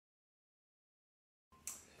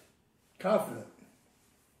Confident.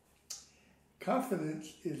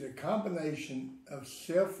 Confidence is a combination of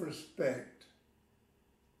self-respect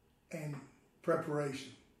and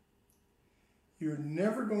preparation. You're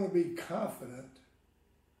never going to be confident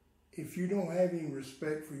if you don't have any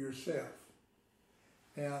respect for yourself.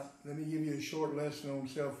 Now, let me give you a short lesson on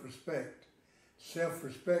self-respect.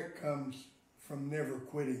 Self-respect comes from never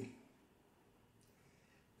quitting.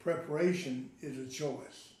 Preparation is a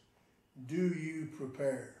choice. Do you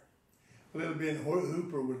prepare? Little Ben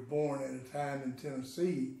Hooper was born at a time in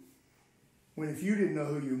Tennessee when if you didn't know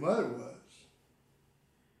who your mother was,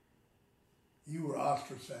 you were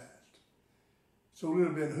ostracized. So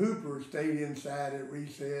little Ben Hooper stayed inside at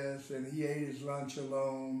recess and he ate his lunch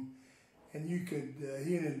alone. And he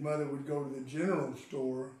and his mother would go to the general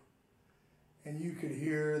store and you could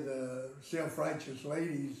hear the self-righteous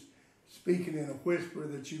ladies speaking in a whisper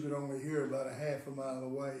that you could only hear about a half a mile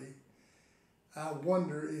away. I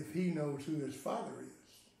wonder if he knows who his father is.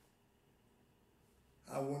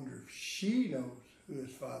 I wonder if she knows who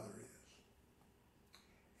his father is.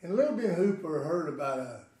 And little Ben Hooper heard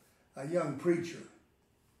about a young preacher.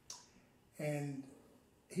 And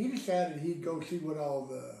he decided he'd go see what all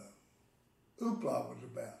the hoopla was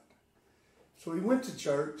about. So he went to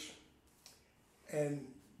church, and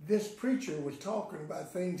this preacher was talking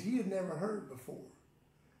about things he had never heard before.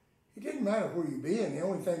 It didn't matter where you've been. The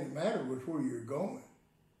only thing that mattered was where you're going.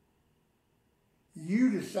 You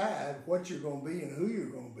decide what you're going to be and who you're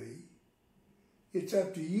going to be. It's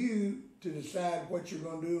up to you to decide what you're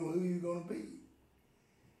going to do and who you're going to be.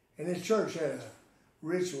 And this church had a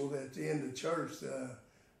ritual that at the end of church,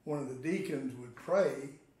 one of the deacons would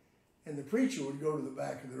pray, and the preacher would go to the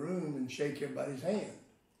back of the room and shake everybody's hand.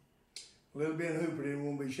 Little Ben Hooper didn't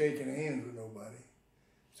want to be shaking hands with nobody.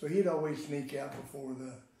 So he'd always sneak out before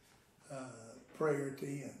the prayer at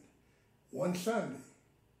the end. One Sunday,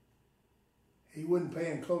 he wasn't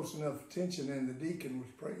paying close enough attention and the deacon was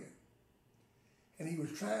praying. And he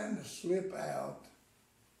was trying to slip out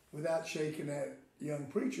without shaking that young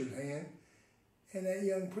preacher's hand. And that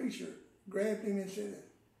young preacher grabbed him and said,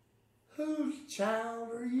 "Whose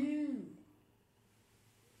child are you?"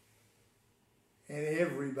 And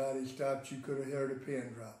everybody stopped. You could have heard a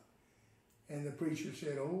pin drop. And the preacher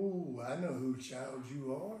said, "Oh, I know whose child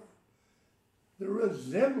you are. The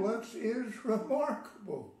resemblance is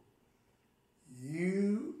remarkable.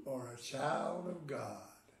 You are a child of God.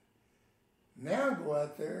 Now go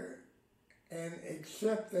out there and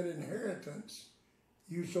accept that inheritance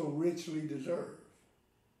you so richly deserve."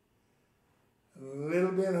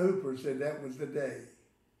 Little Ben Hooper said that was the day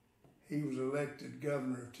he was elected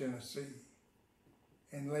governor of Tennessee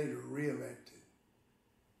and later re-elected.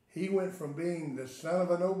 He went from being the son of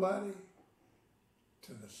a nobody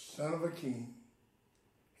to the son of a king.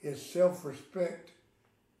 His self-respect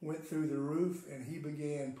went through the roof and he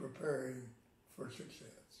began preparing for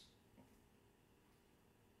success.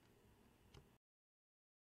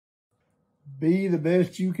 Be the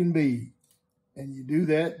best you can be. And you do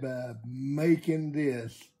that by making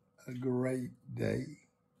this a great day.